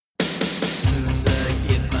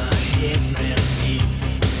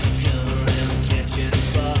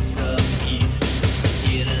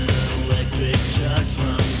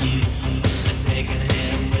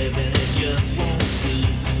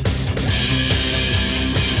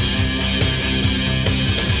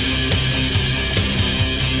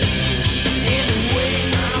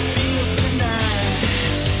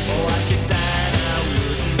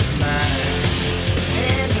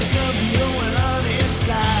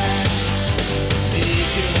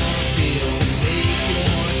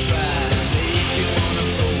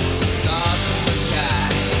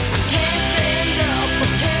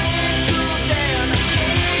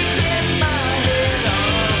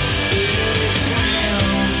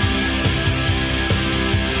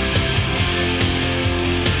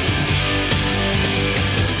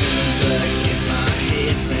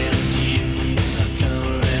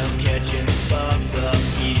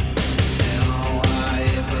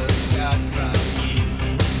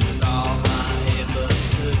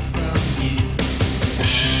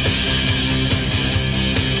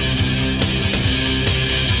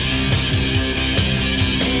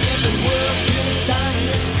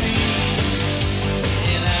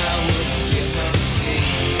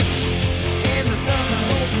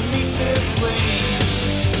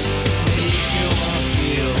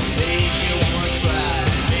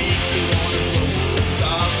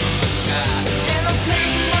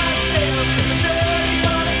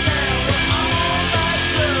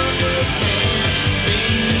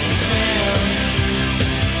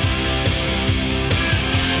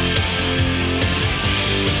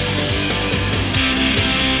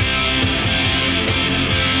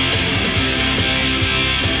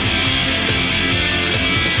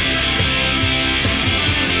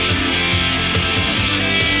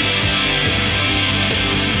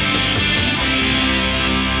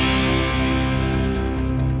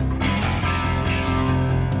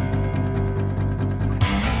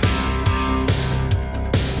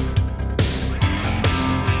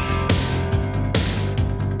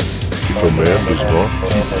man does not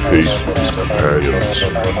keep pace with his companions,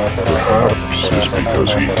 perhaps it's because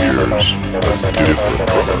he hears a different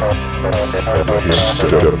drummer, and his step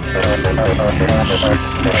to the music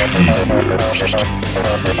which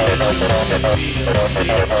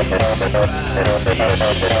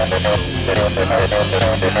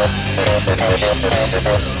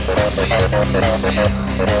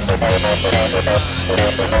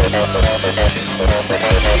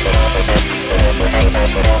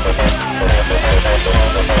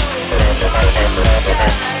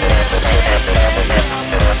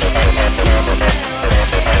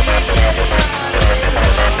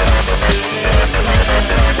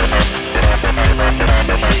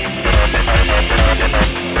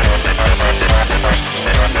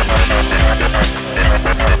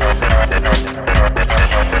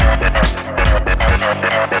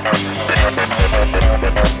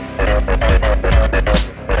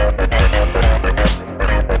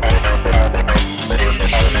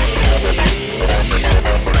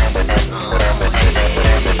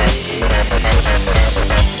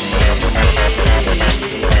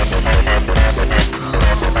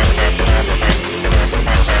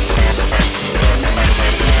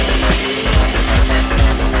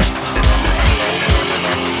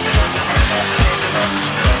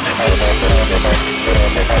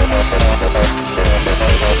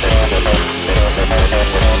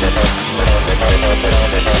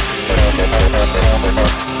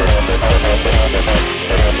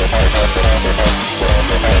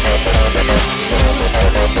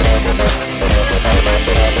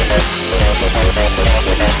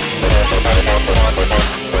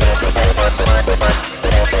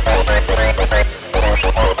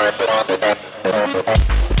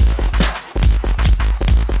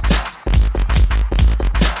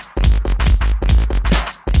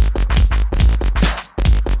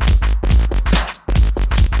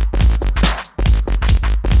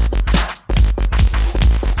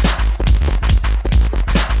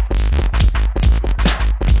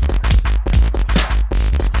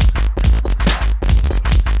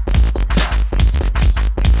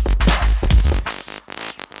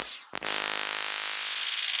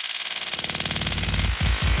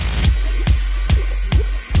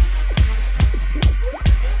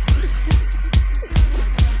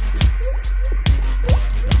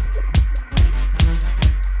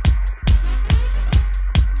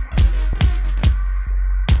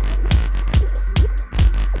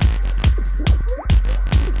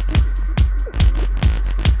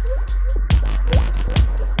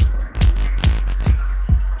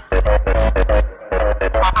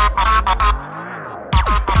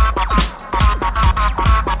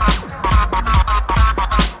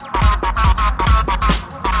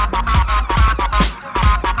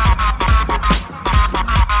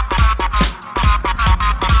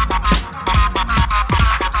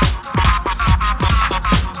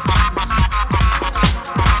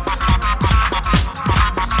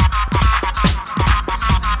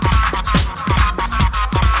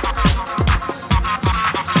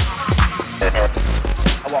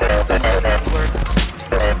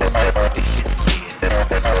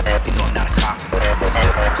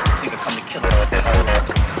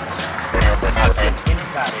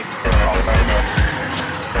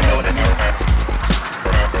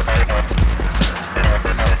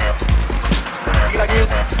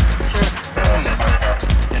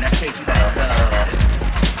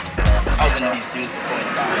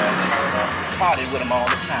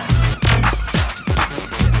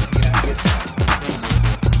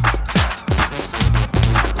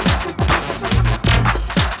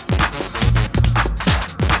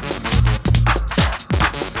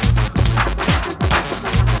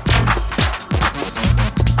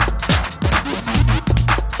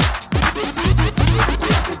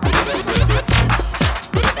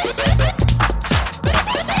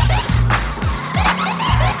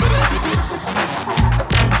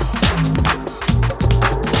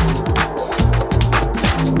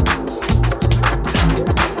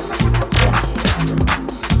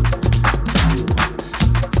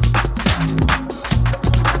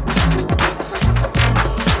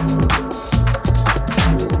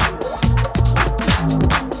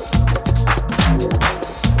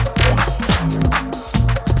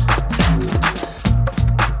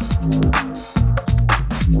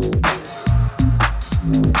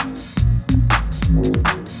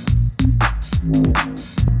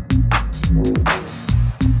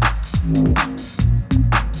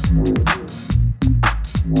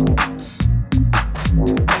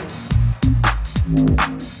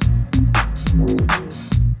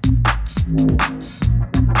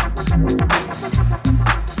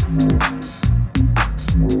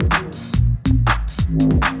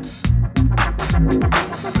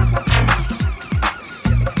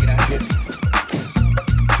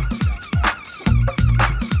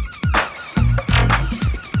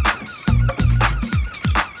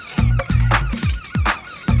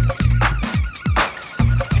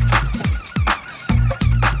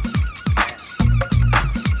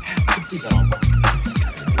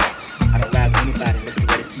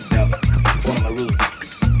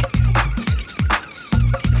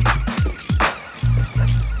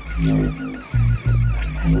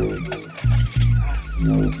Put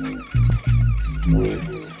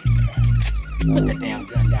the damn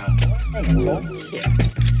gun down, boy. Ain't no phone. Shit.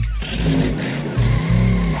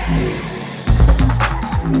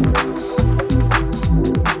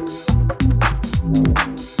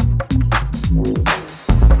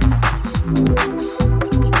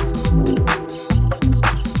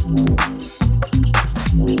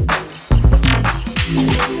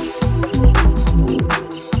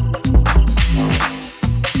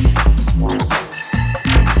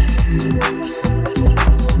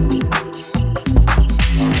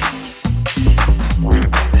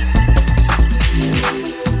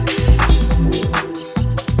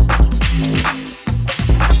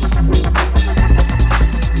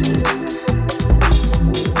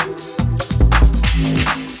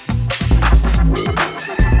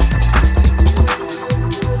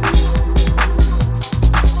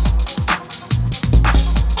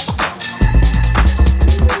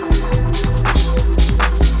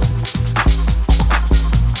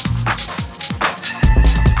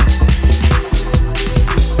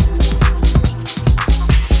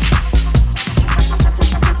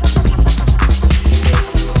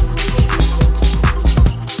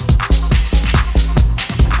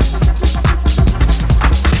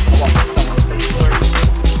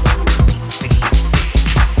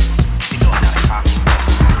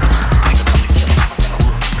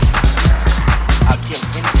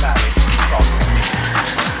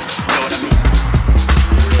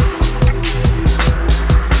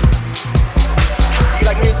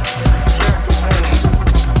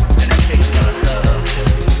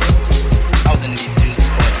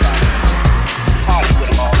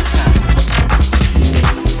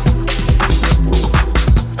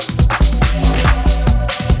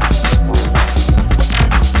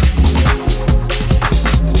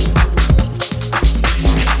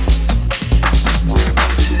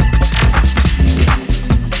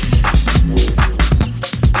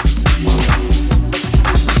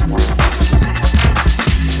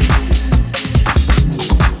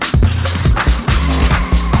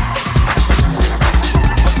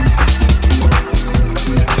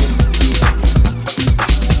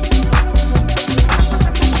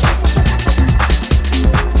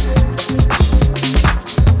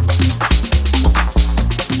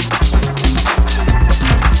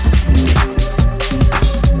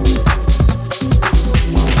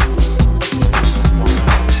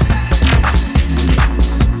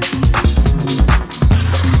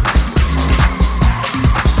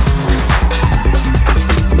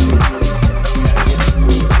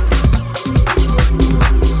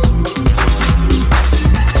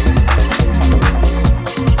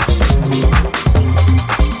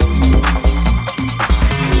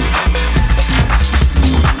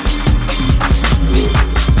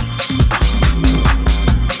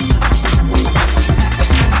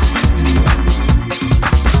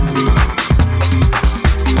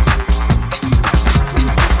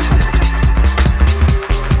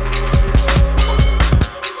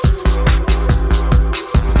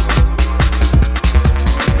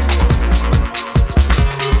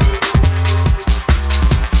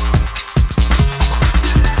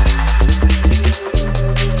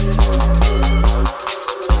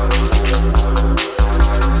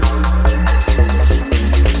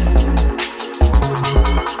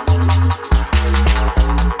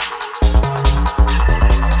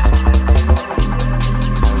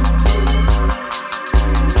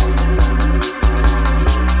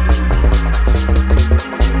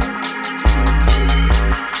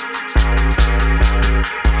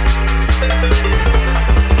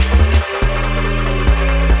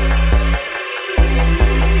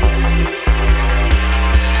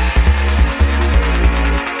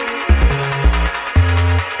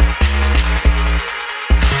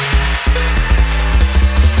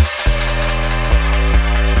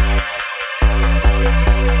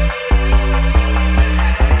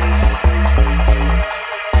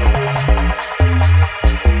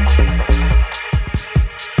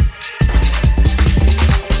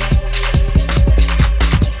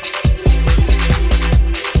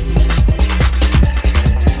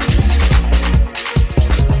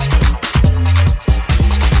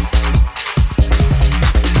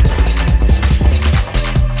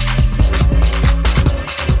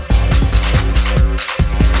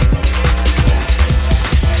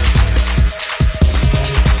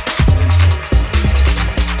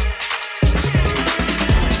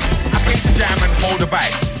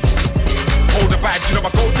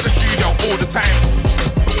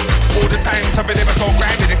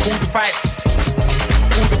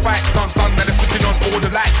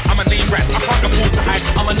 right,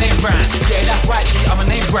 G, I'm a name brand. Yeah, that's right, G, I'm a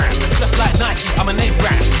name brand. Just like Nike, I'm a name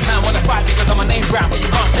brand. Man wanna fight because I'm a name brand, but you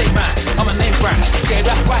can't take man. I'm a name brand. Yeah,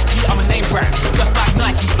 that's right, G, I'm a name brand. Just like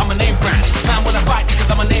Nike, I'm a name brand. Man wanna fight because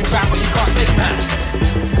I'm a name brand, but you can't take man.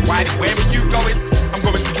 Why, where are you going? I'm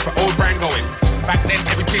going to keep an old brand going. Back then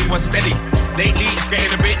everything was steady. Lately it's getting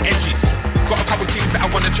a bit edgy. Got a couple things that I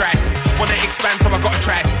wanna try. Wanna expand, so I gotta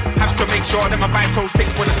try. Have to make sure that my vibe's so sick.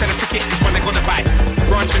 When I sell a ticket, it's when they're gonna buy.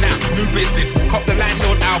 Branching out, new business. Cop the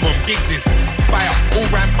Landlord album, gigs is fire, all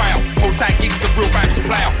brand fire. Hold tight gigs, the real vibe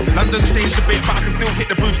supplier. London's changed a bit, but I can still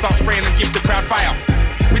hit the booth, start spraying and give the crowd fire.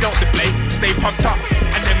 We don't deflate, stay pumped up,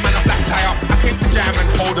 and then man, I black tie up. I came to jam and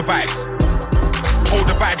hold the vibes. Hold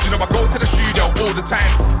the vibes, you know I go to the studio all the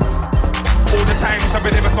time. All the times I've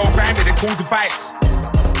been ever so grinded, it calls the fights.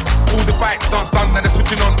 Calls the fights, dance done, and they're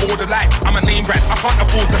switching on all the light. I'm a name brand, I can't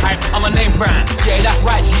afford to hype. I'm a name brand, yeah that's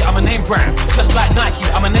right G, I'm a name brand. Just like Nike,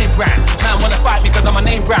 I'm a name brand. Man wanna fight because I'm a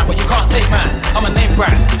name brand, but you can't take man. I'm a name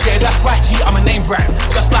brand, yeah that's right G, I'm a name brand.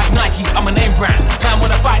 Just like Nike, I'm a name brand. Man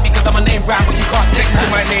wanna fight because I'm a name brand, but you can't take man. Next to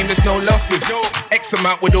man. my name there's no losses. X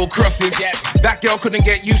amount with all crosses. Yes. That girl couldn't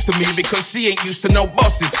get used to me because she ain't used to no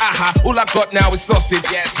bosses. Aha, all I got now is sausage.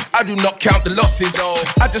 Yes. I do not count the losses.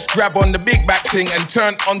 I just grab on the big back thing and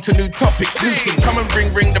turn onto new topics. New team, come and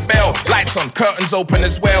ring the bell. Lights on, curtains open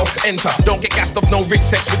as well. Enter, don't get gassed off no rich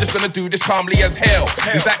sex. We're just gonna do this calmly as hell.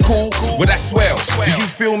 Is that cool? Well that's swell. Do you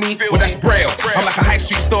feel me? Well that's braille. I'm like a high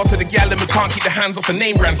street store to the gal and we can't keep the hands off the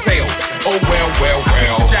name brand sales. Oh well.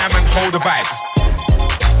 I to jam and hold the vibes.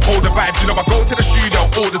 Hold the vibes, you know I go to the studio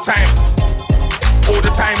all the time. All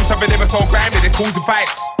the times I've been ever so grinded, it calls the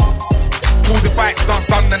fights. Calls the fights, dance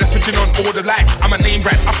done, and they're switching on all the light. I'm a name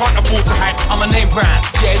brand, I can't afford to hype. I'm a name brand,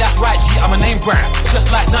 yeah that's right G, I'm a name brand. Just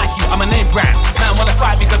like Nike, I'm a name brand. Man wanna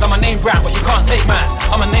fight because I'm a name brand, but you can't take man.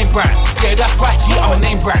 I'm a name brand, yeah that's right G, I'm a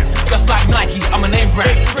name brand. Just like Nike, I'm a name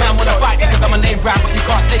brand. Man wanna fight because I'm a name brand, but you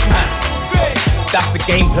can't take man. That's the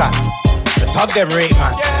game plan. The tug them rate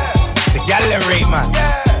man. The gal them rate man.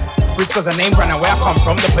 Frisco's a name brand and where I come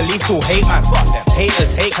from, the police all hate man.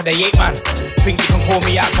 Haters hate cause they hate man. Think you can call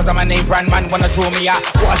me out cause I'm a name brand man, wanna draw me out.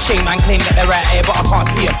 What a shame man, claim that they're right here but I can't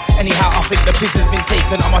see them. Anyhow I think the piss has been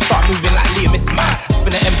taken, I'ma start moving like Liam, it's mad.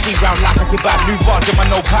 Spin an MC round like a kebab, new bars in my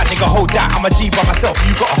notepad, nigga hold that. I'm a G by myself,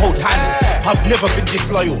 you gotta hold hands. I've never been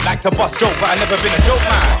disloyal, like to bust joke but I've never been a joke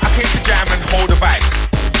man. I came to jam and hold the vibes.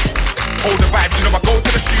 Hold the vibes, you know I go to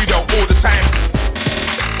the studio all the time.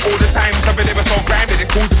 All the times I've been ever so grinded, it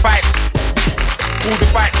calls the fights. Calls the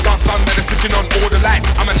fights, dance done, and they're switching on all the light.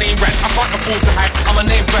 I'm a name brand, I can't afford to hype. I'm a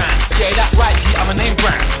name brand, yeah that's right G, I'm a name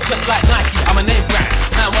brand. Just like Nike, I'm a name brand.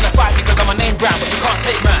 Man wanna fight because I'm a name brand, but you can't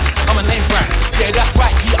take man. I'm a name brand, yeah that's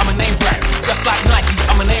right G, I'm a name brand. Just like Nike,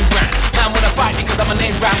 I'm a name brand. Man wanna fight because I'm a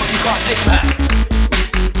name brand, but you can't take man.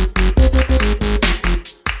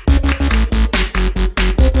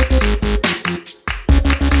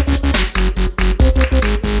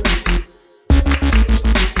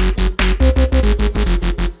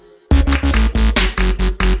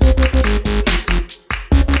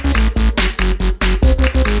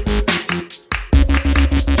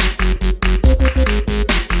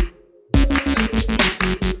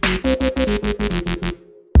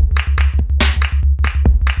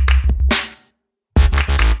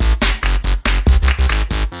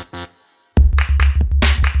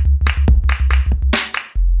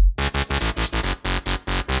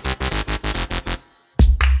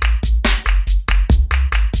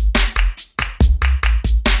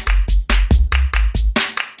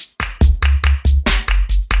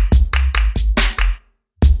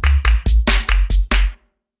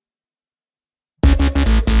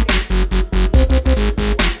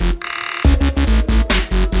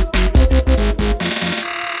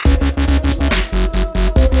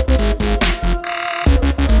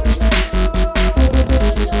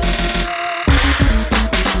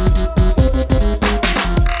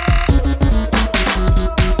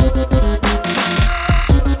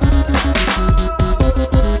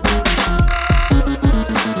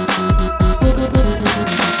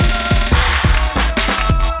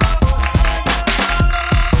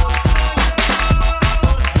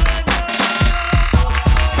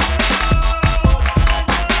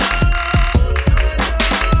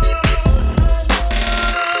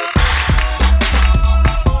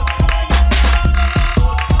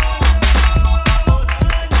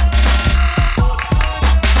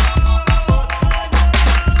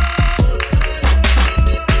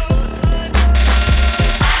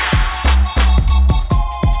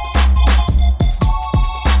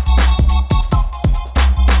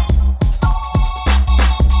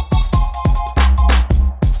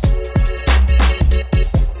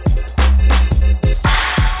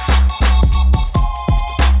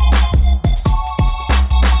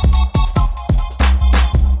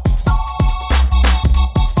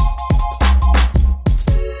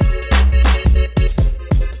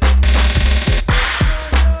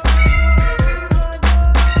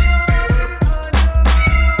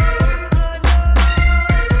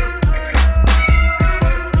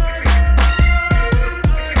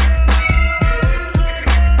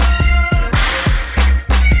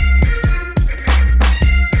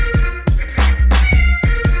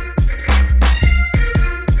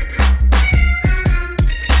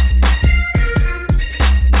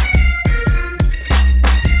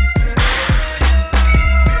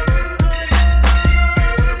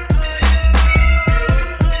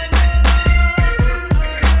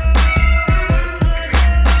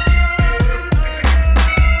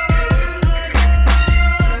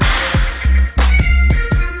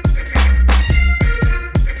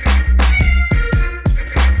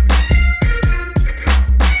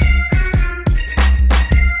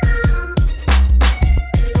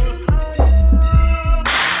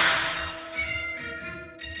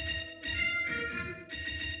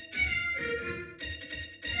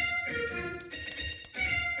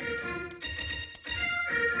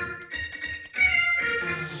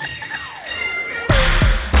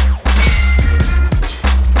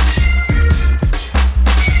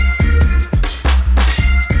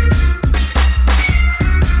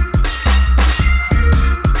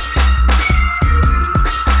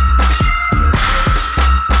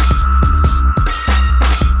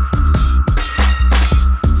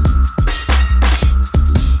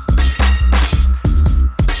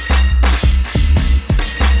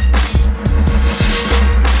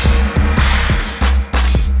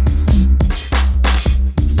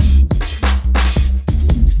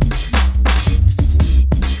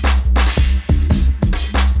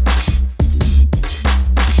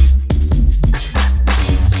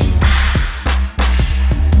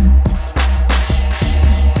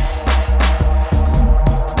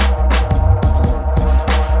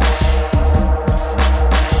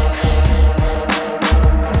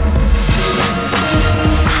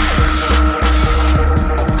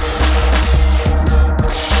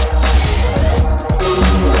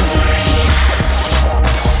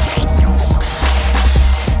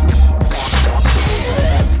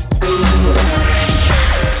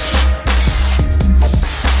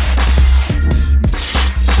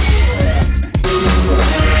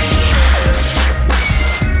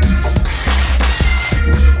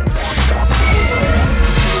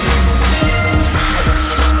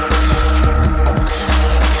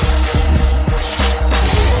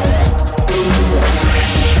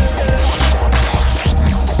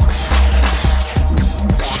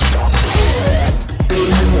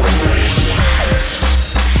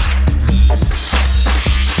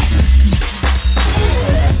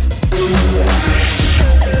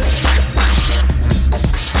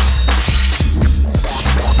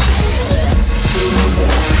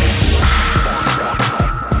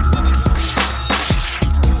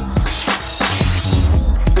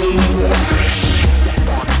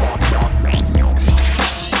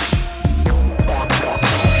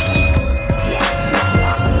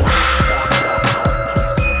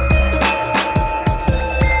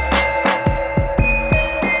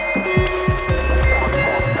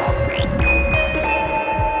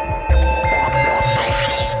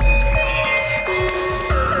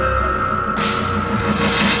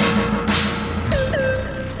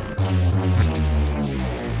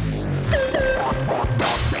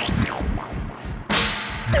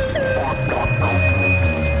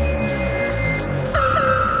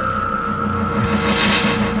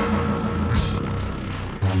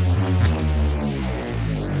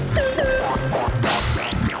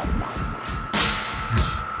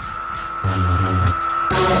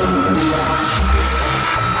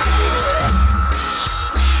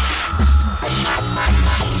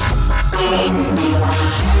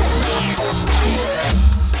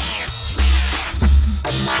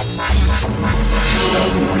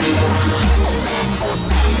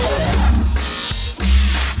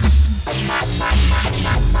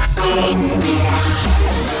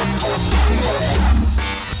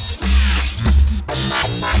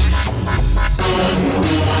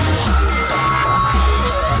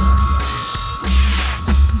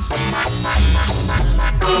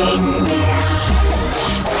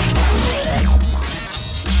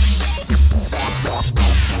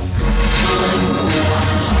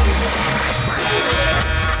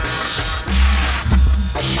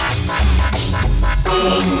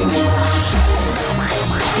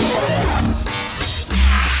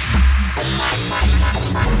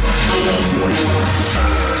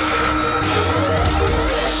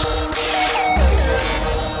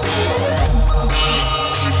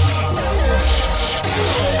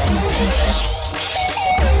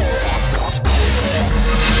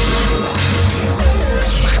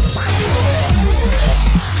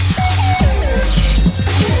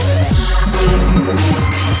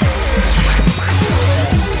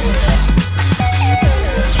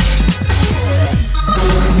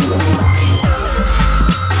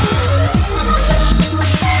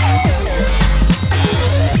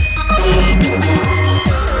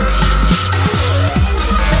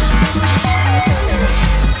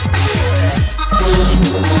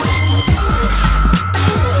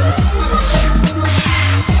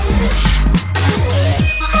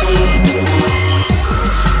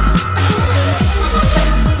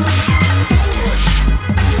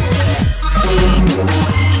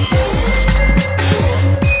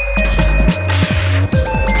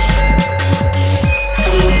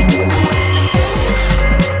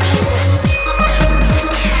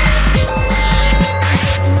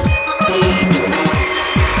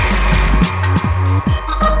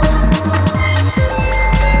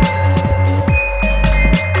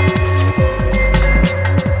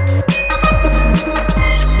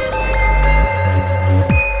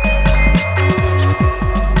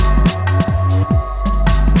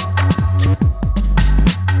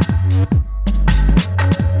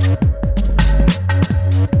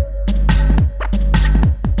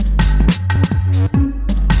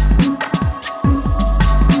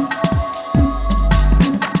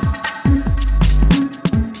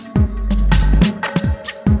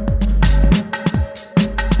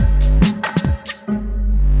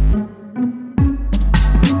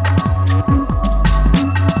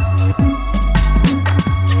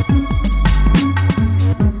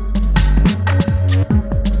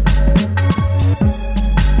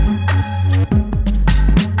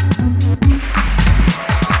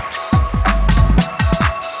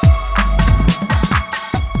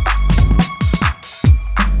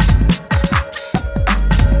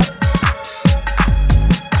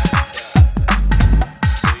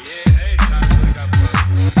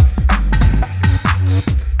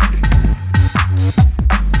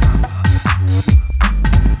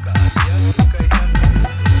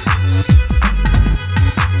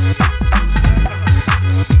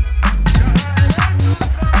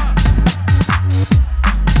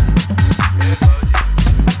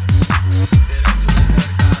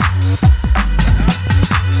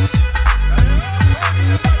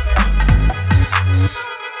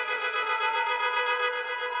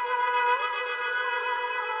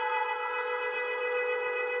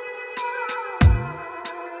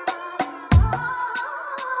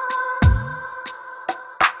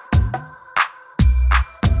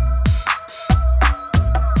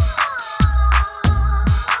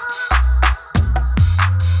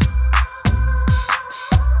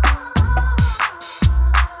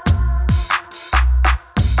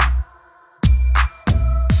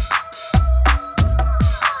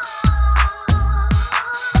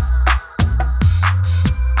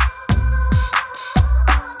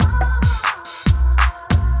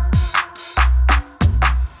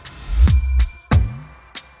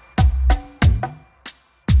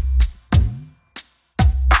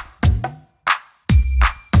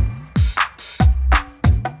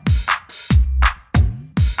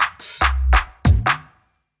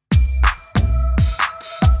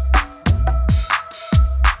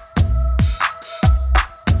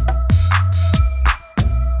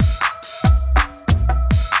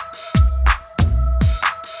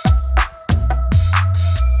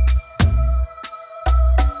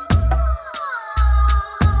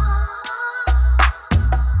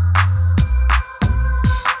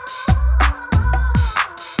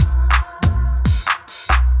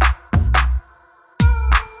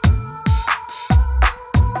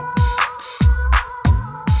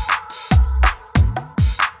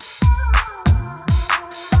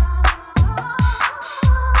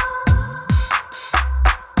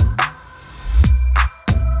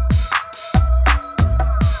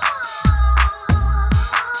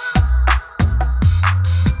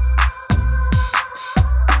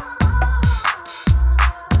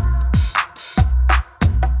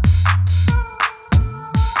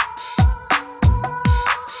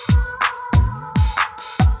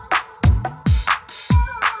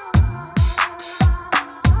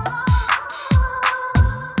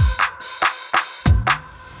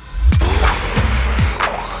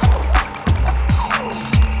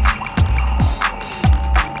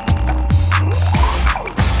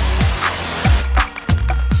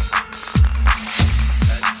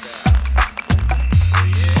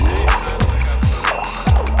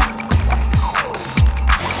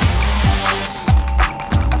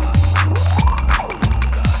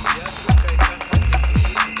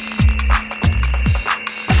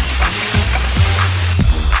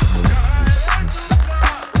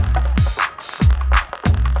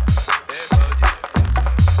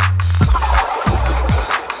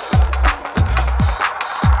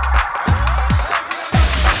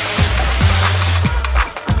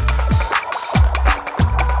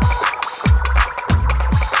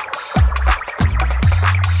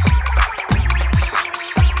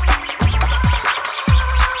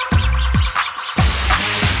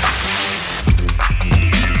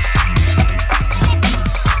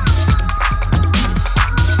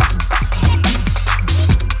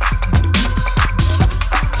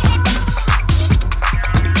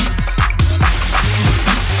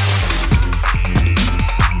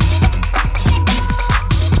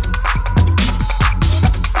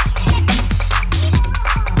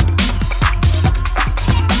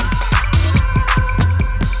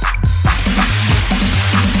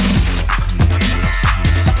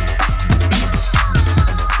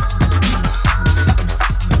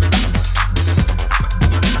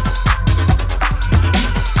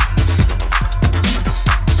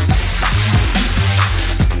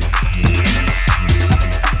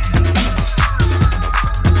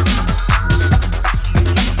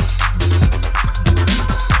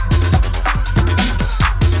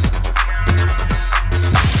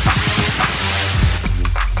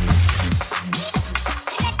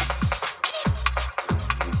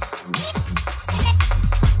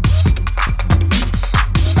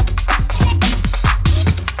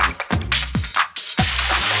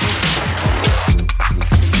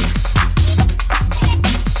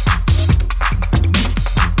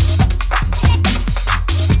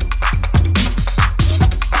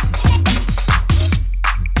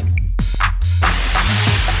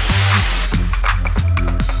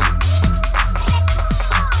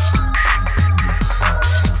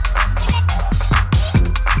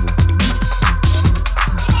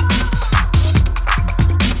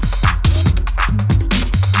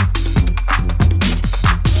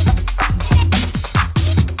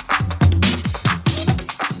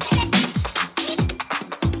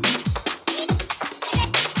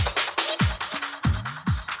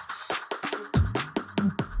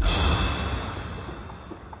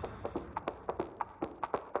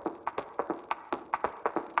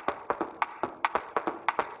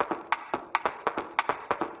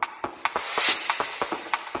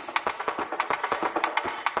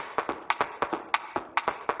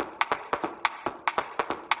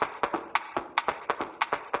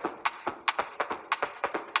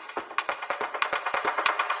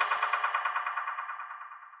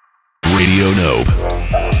 Radio Nope.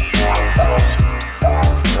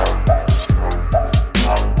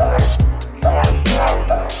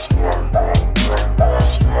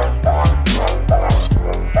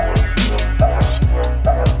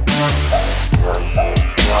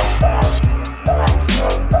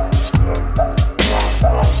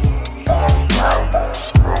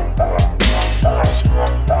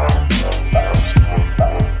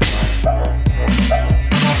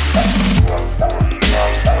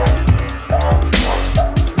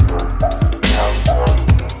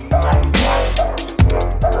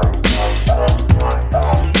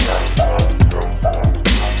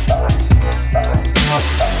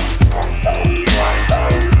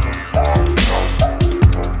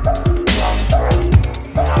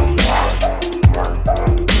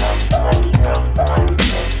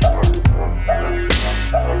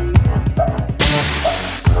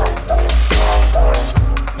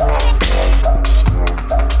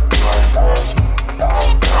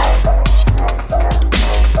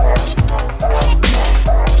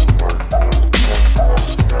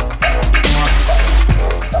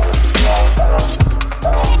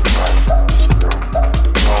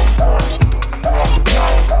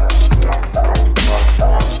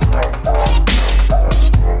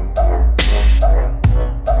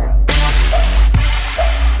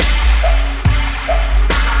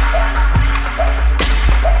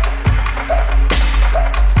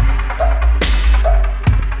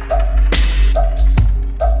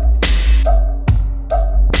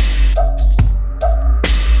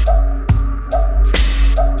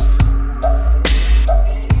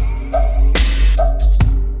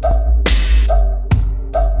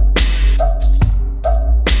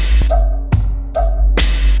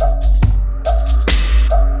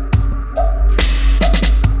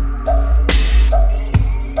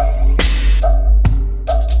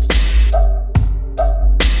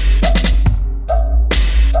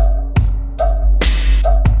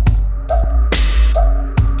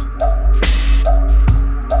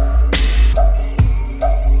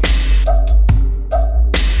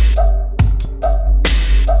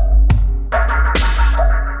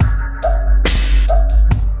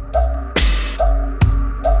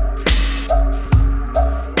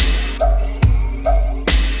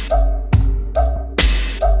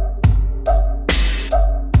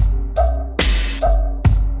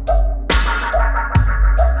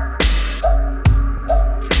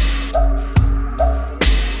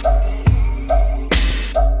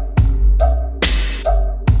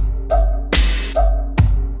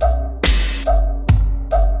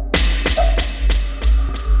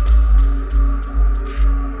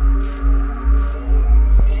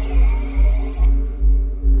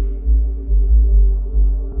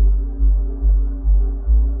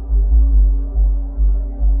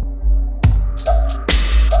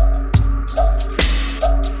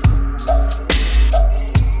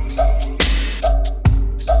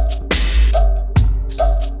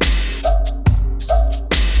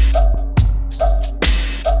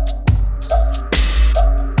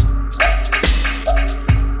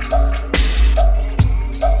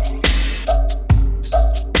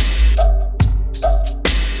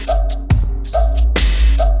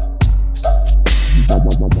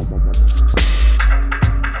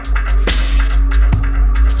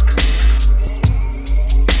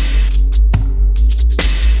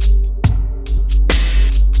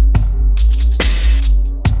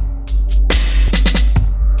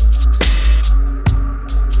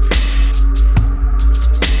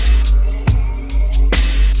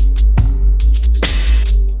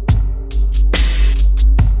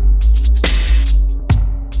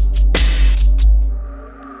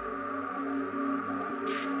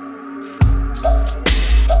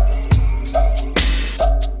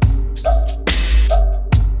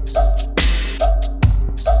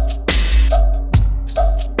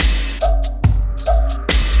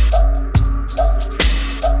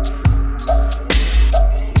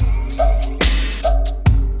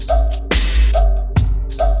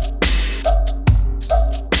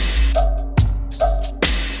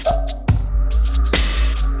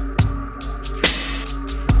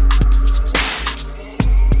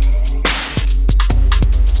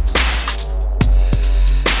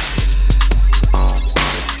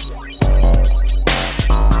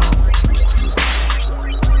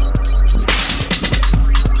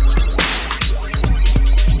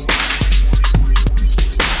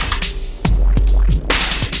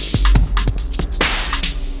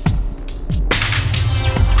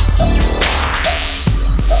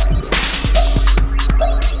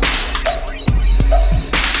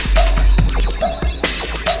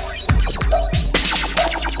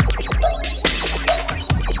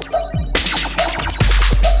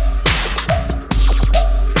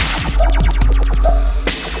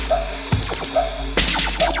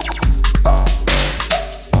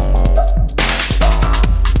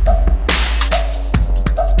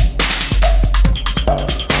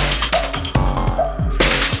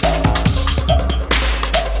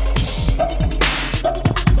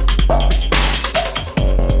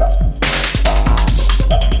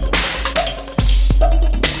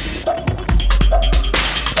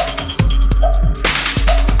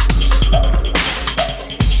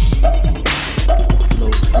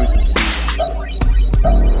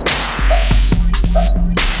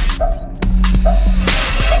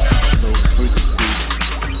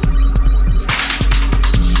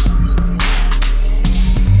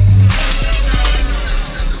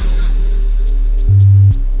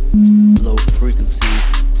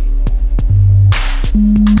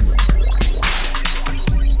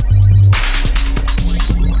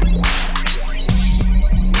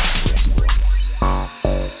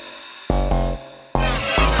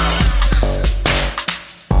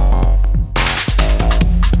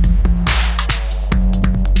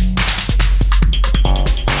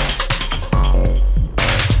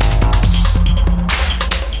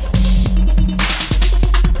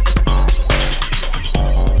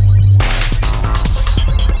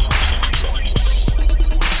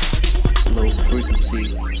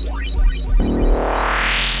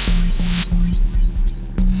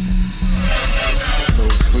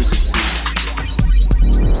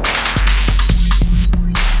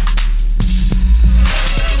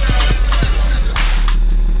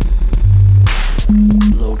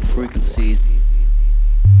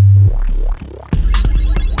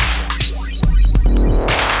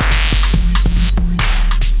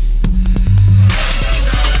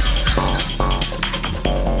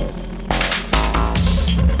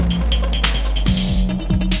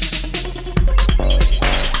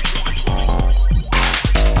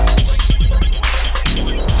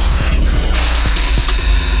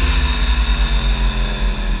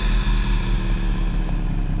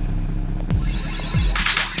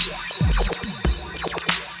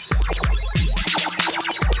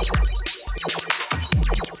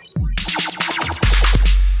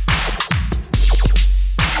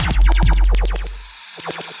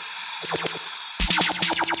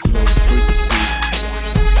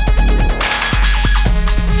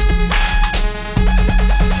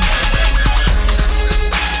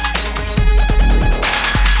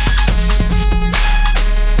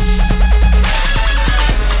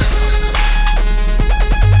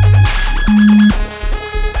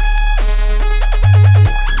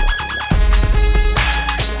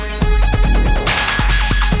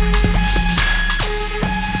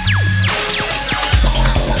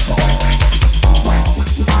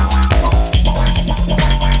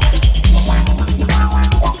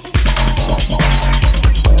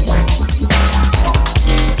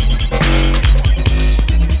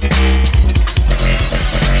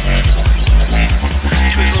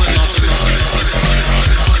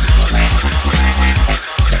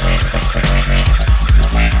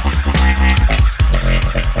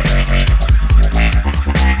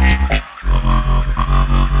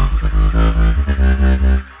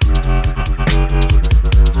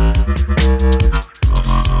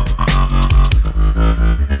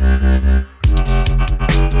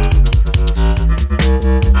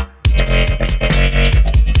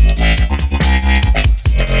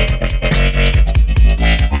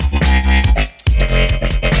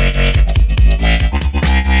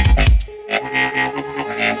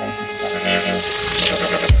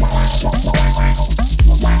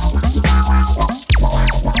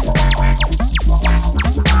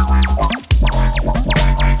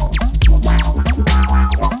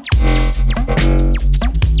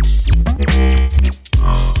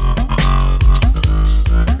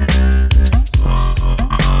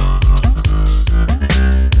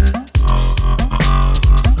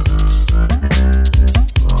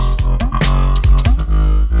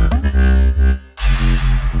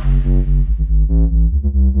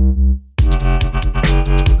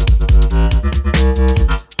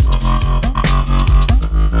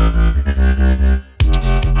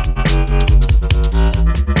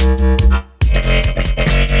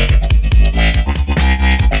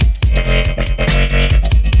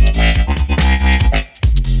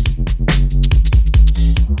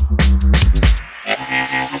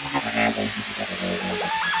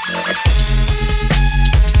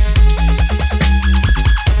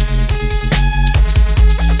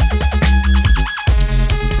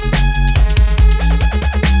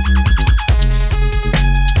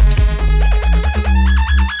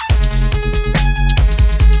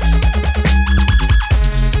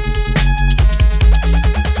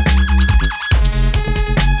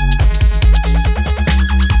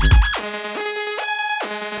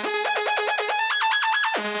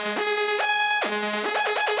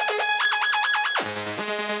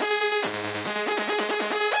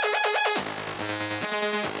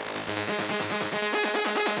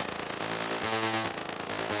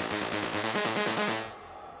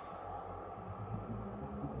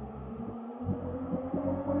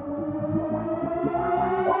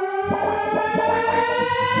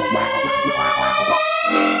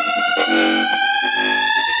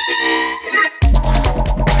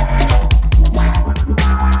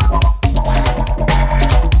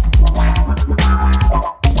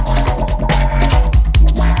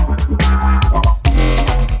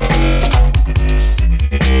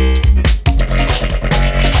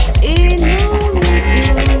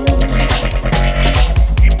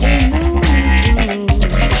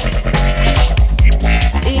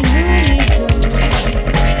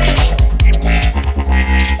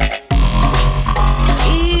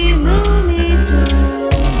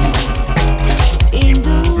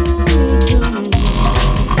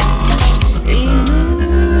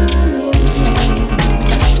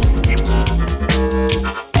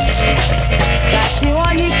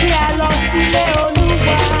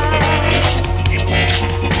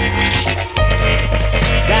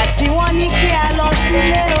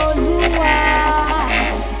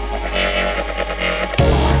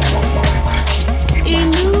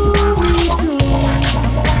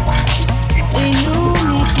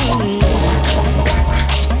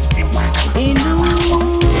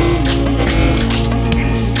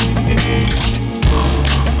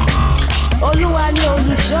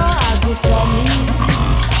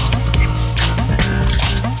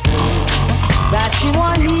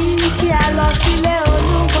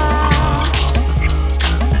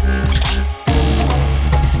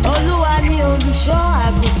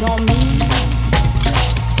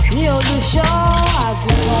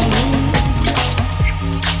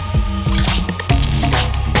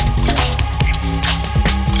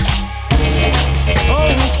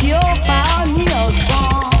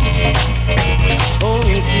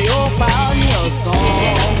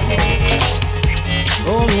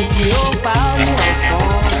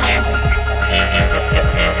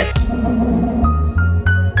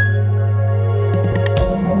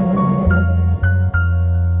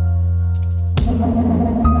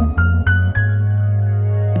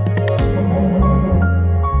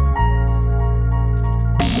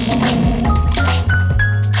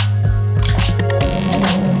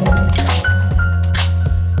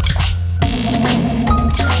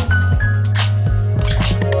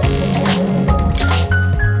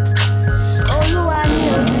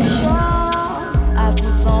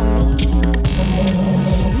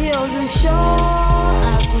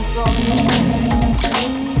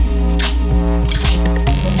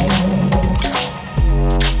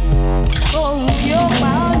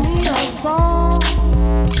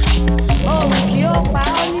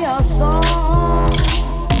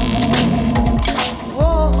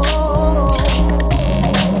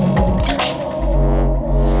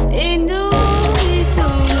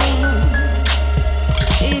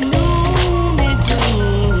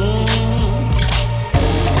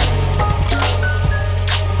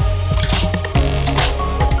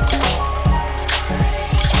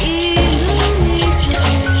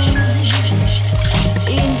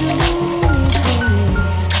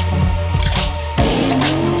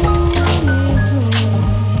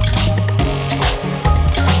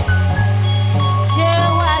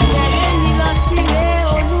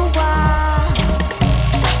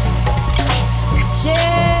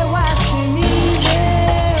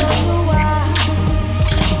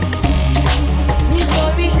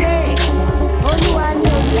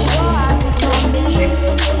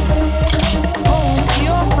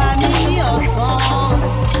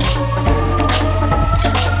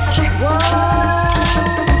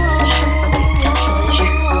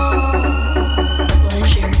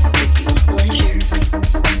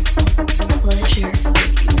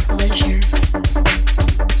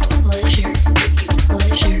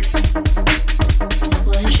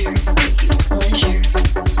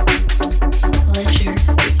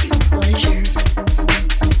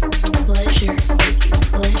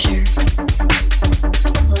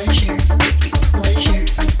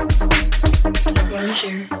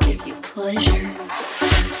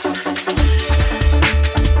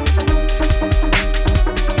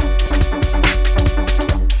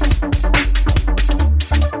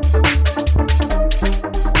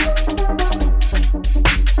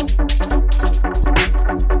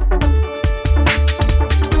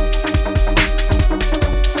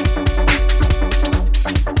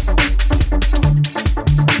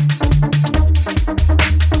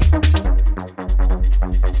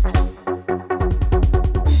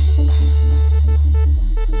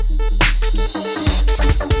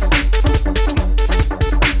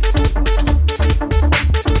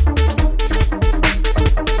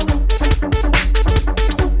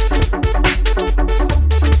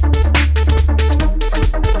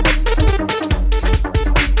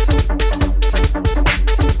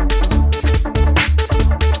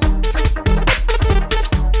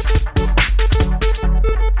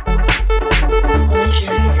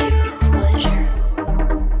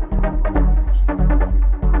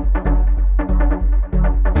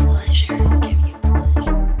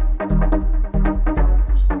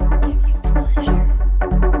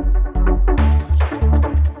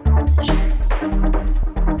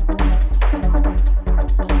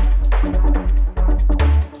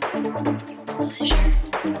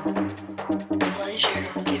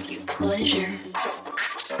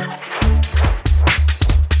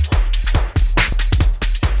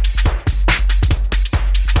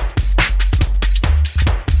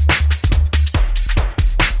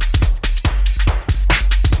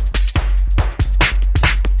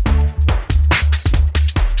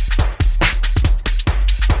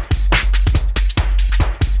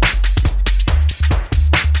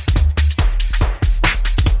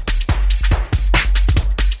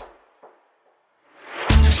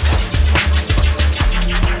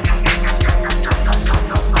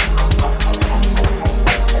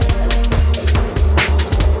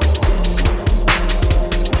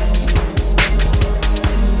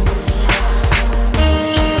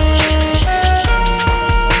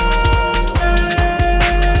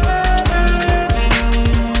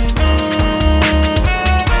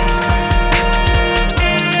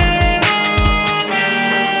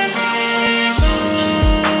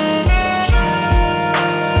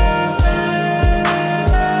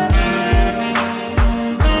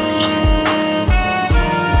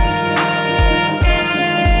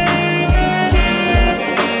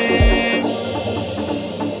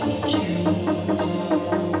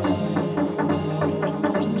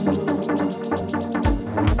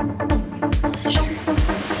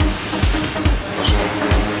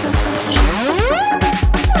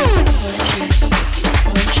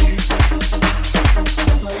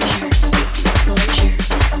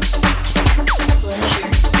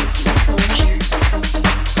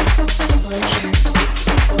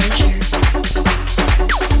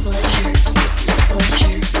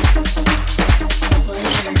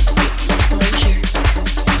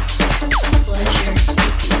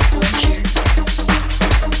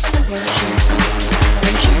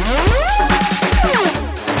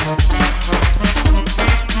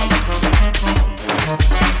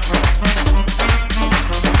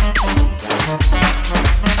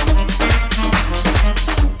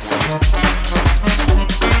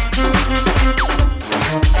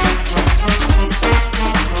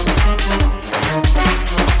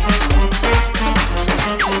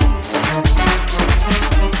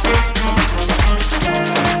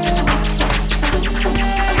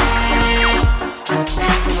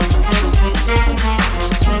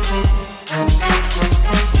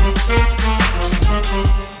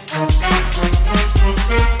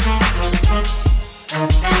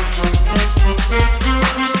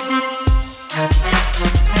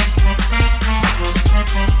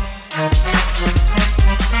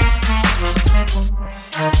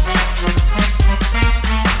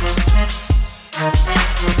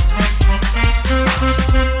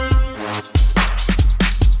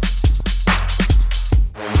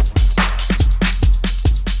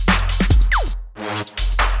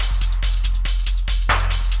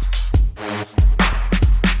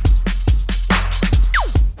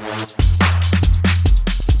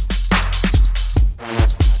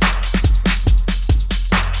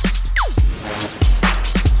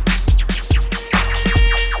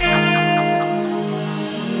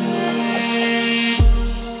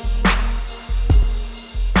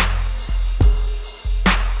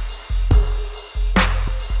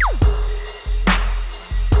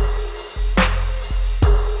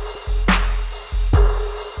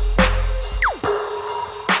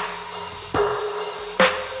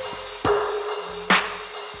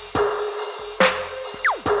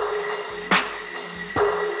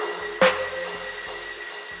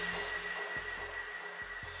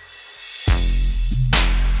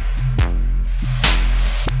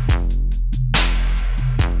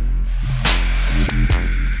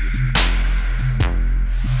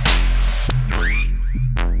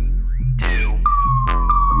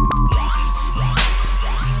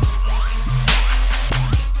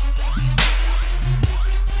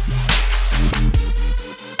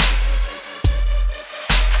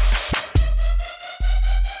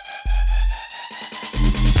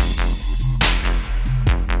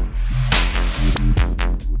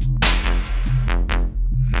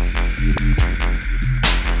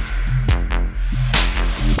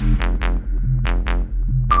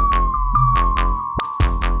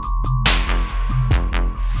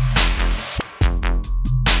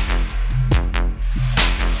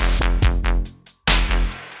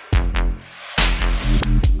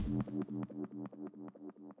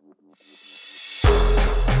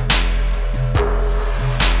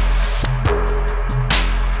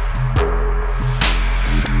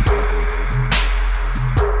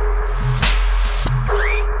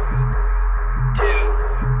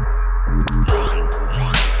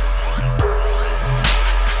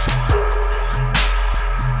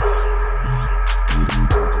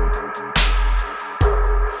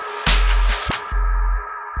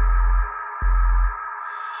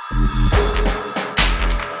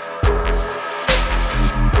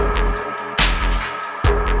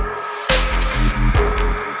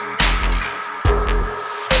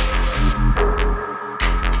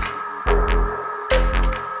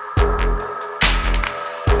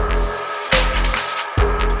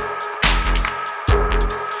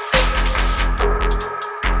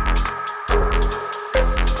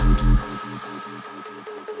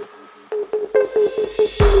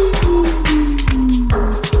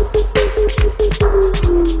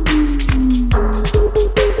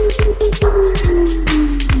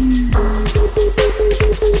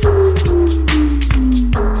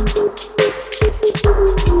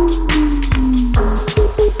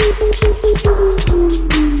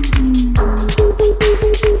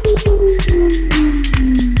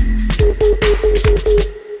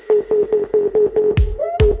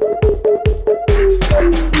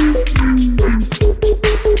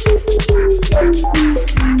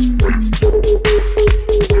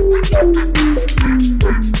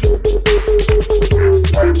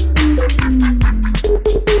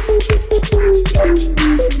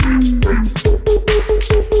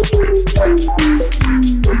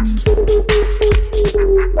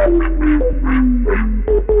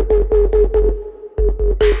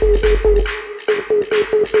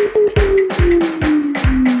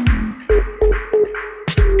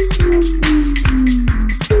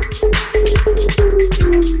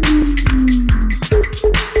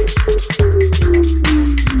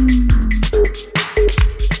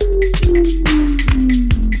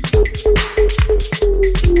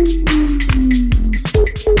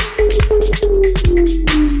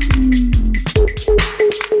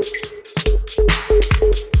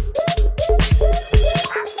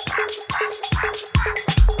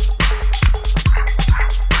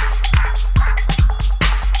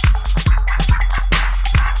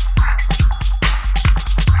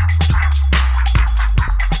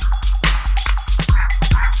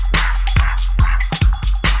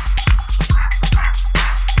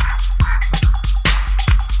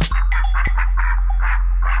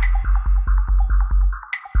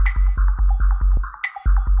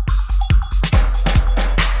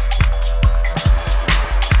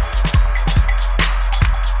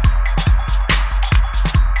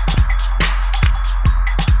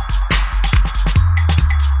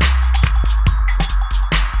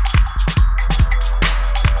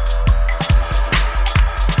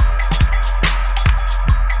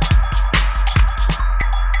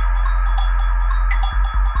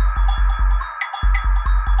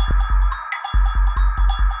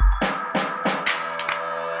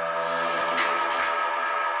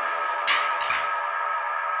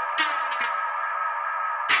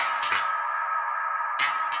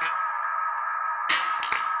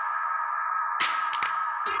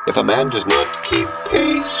 If a man does not keep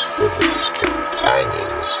pace with his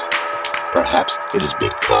companions, perhaps it is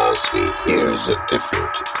because he hears a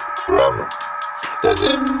different drummer. Let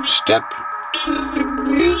him step to the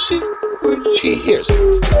music which he hears.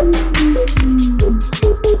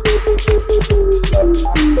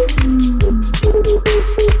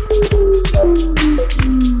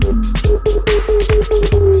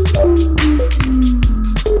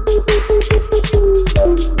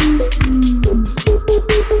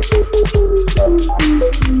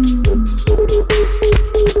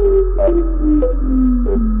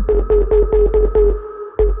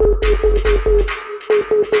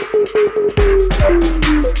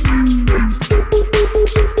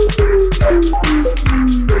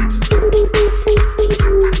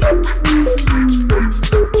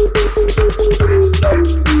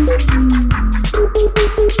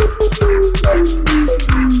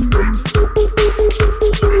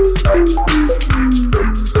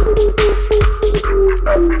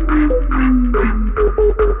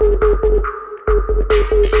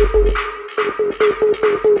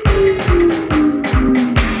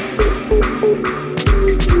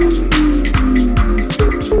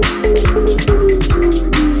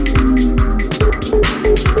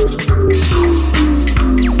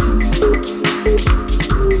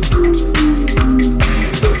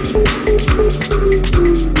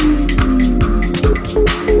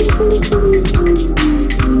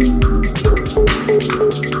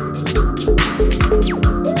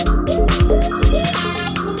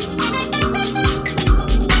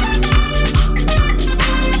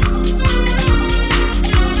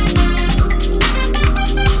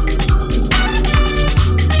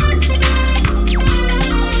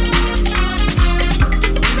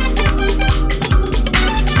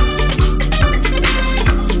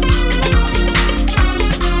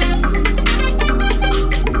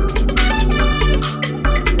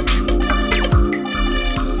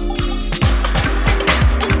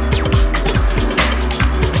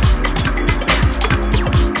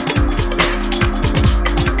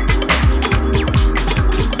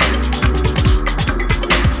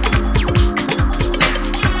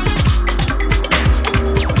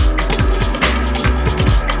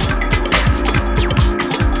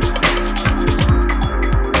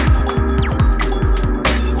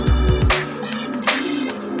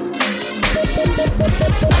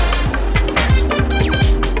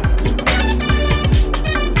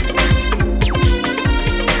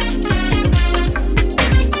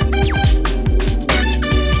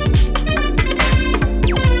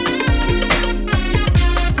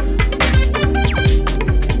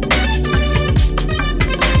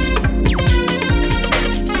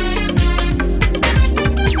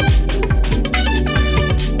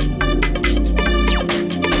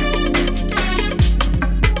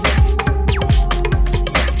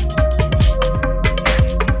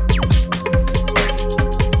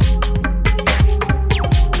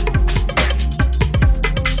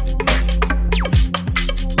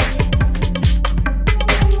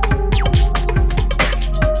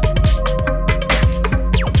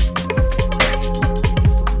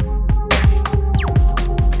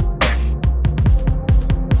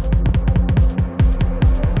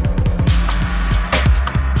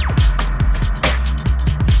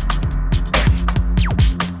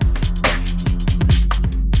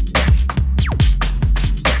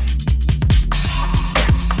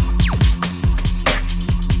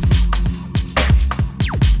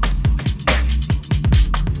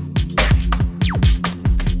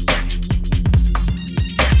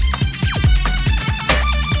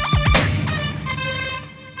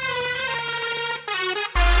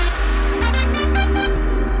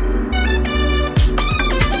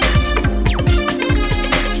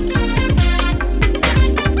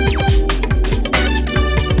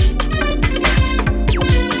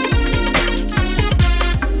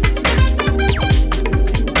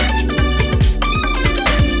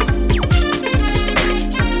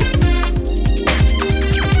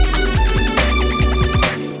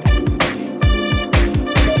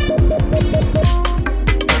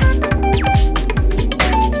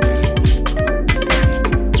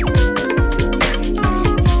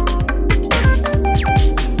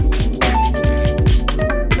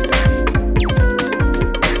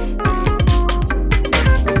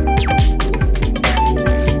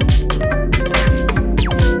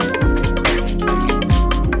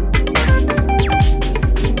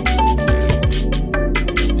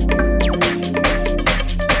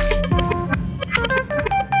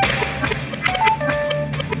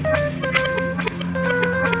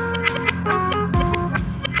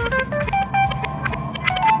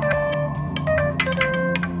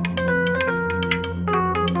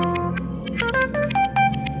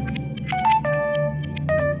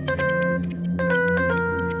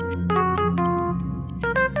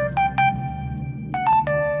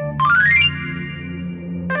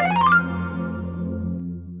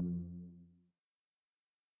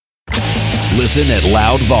 Listen at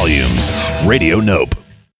loud volumes. Radio Nope.